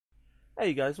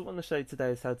Hey guys, what I want to show you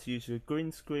today is how to use your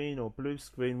green screen or blue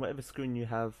screen, whatever screen you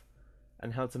have,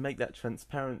 and how to make that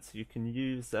transparent so you can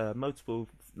use multiple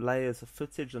layers of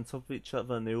footage on top of each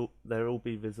other and they'll all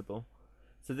be visible.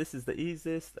 So this is the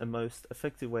easiest and most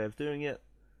effective way of doing it.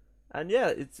 And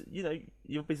yeah,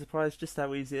 you'll be surprised just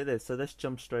how easy it is. So let's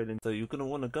jump straight in. So you're going to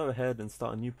want to go ahead and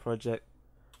start a new project.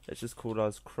 Let's just call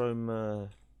ours Chroma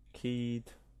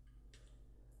keyed.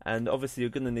 And obviously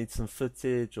you're going to need some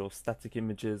footage or static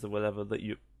images or whatever that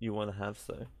you want to have,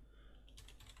 so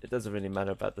it doesn't really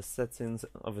matter about the settings.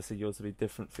 Obviously yours will be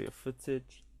different for your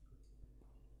footage.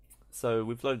 So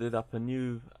we've loaded up a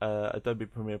new Adobe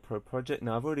Premiere Pro project.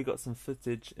 Now I've already got some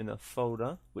footage in a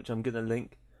folder which I'm going to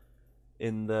link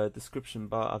in the description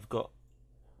bar. I've got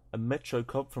a Metro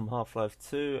Cop from Half-Life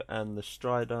 2 and the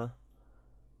Strider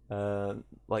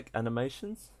like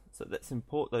animations. So let's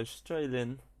import those straight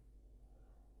in.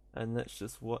 And let's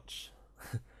just watch.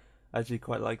 I actually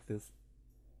quite like this.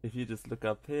 If you just look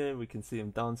up here, we can see him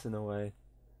dancing away.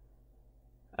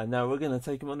 And now we're gonna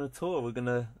take him on a tour. We're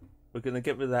gonna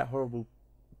get rid of that horrible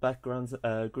background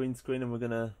green screen, and we're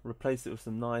gonna replace it with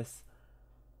some nice.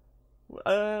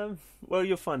 Well,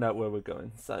 you'll find out where we're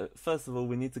going. So first of all,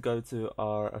 we need to go to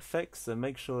our effects. So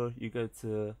make sure you go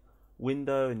to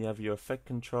Window and you have your effect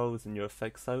controls and your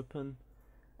effects open.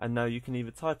 And now you can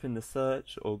either type in the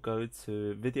search or go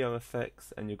to video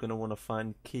effects, and you're going to want to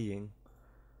find keying.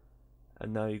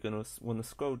 And now you're going to want to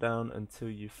scroll down until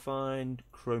you find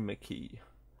chroma key.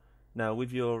 Now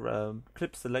with your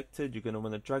clip selected, you're going to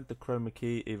want to drag the chroma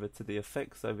key either to the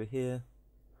effects over here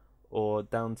or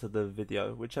down to the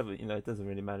video, whichever, it doesn't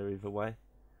really matter either way.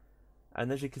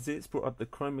 And as you can see, it's brought up the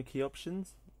chroma key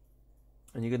options,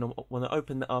 and you're going to want to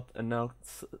open that up and now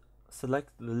select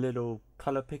the little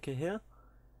color picker here.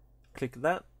 Click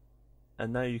that,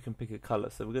 and now you can pick a color.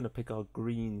 So we're going to pick our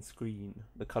green screen,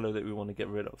 the color that we want to get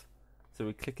rid of. So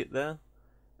we click it there,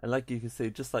 and like you can see,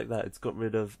 just like that, it's got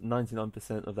rid of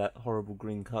 99% of that horrible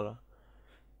green color.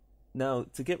 Now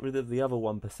to get rid of the other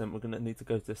 1%, we're going to need to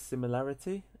go to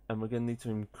similarity, and we're going to need to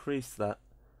increase that,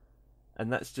 and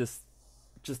that's just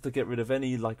to get rid of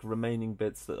any like remaining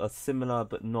bits that are similar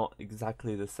but not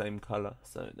exactly the same color.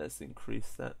 So let's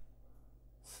increase that.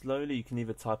 Slowly, you can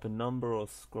either type a number or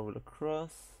scroll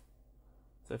across.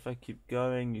 So if I keep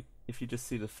going, if you just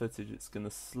see the footage, it's going to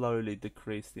slowly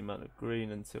decrease the amount of green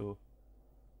until,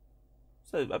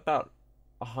 so about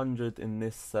 100 in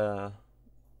this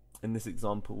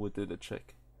example would do the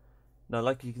trick. Now,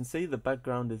 like you can see, the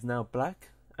background is now black,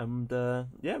 and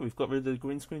yeah, we've got rid of the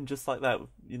green screen just like that.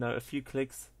 A few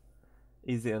clicks,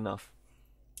 easy enough.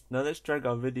 Now let's drag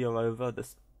our video over.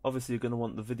 Obviously, you're going to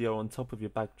want the video on top of your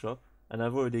backdrop. And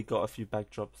I've already got a few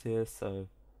backdrops here, so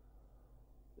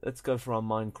let's go for our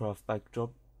Minecraft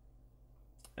backdrop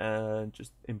and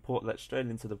just import that straight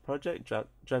into the project.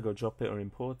 Drag or drop it or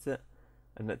import it,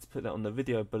 and let's put that on the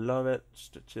video below it.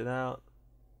 Stretch it out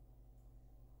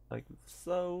like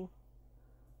so,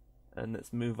 and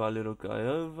let's move our little guy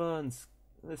over and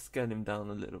let's scale him down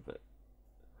a little bit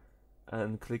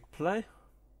and click play.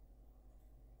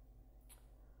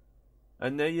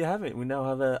 And there you have it. We now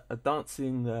have a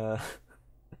dancing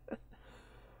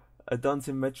a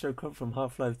dancing Metro Cop from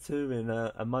Half-Life 2 in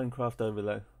a Minecraft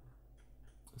overlay.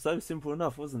 So simple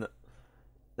enough, wasn't it?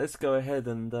 Let's go ahead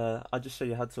and I'll just show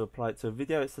you how to apply it to a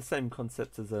video. It's the same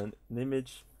concept as an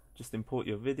image. Just import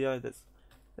your video.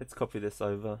 Let's copy this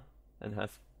over and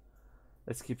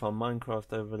let's keep our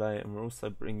Minecraft overlay, and we're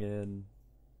also bringing.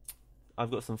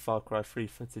 I've got some Far Cry 3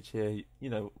 footage here.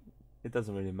 It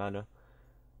doesn't really matter.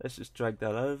 Let's just drag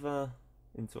that over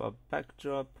into our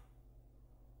backdrop,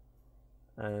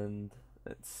 and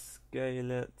let's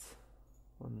scale it.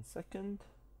 1 second.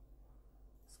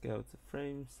 Scale to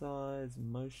frame size,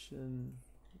 motion,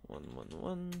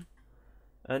 111,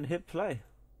 and hit play.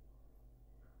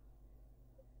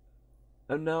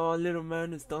 And now our little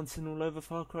man is dancing all over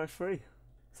Far Cry 3.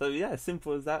 So yeah,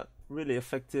 simple as that. Really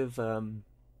effective, and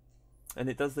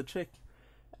it does the trick.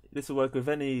 This will work with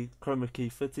any chroma key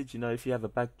footage. If you have a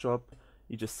backdrop,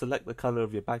 you just select the color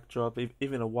of your backdrop,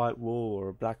 even a white wall or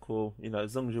a black wall.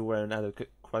 As long as you're wearing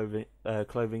adequate clothing,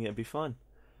 it'll be fine.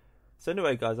 So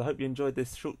anyway, guys, I hope you enjoyed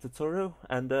this short tutorial,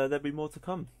 and there'll be more to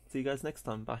come. See you guys next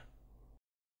time. Bye.